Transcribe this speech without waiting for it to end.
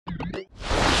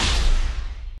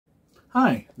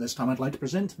Hi, this time I'd like to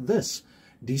present this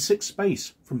D6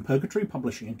 Space from Purgatory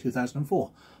Publishing in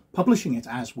 2004, publishing it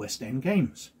as West End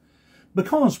Games.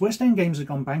 Because West End Games had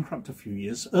gone bankrupt a few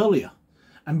years earlier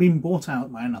and been bought out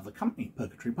by another company,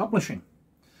 Purgatory Publishing.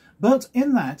 But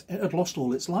in that, it had lost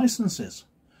all its licenses.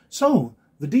 So,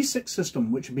 the D6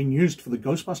 system, which had been used for the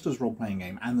Ghostbusters role-playing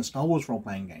game and the Star Wars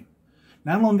role-playing game,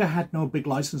 no longer had no big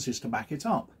licenses to back it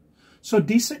up. So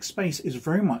D6 Space is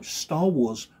very much Star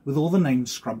Wars with all the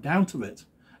names scrubbed out of it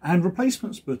and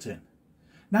replacements put in.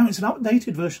 Now it's an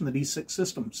updated version of the D6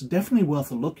 system, so definitely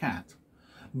worth a look at.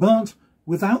 But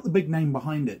without the big name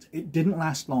behind it, it didn't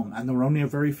last long and there were only a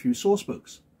very few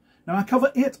sourcebooks. Now I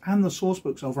cover it and the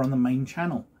sourcebooks over on the main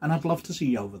channel and I'd love to see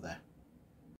you over there.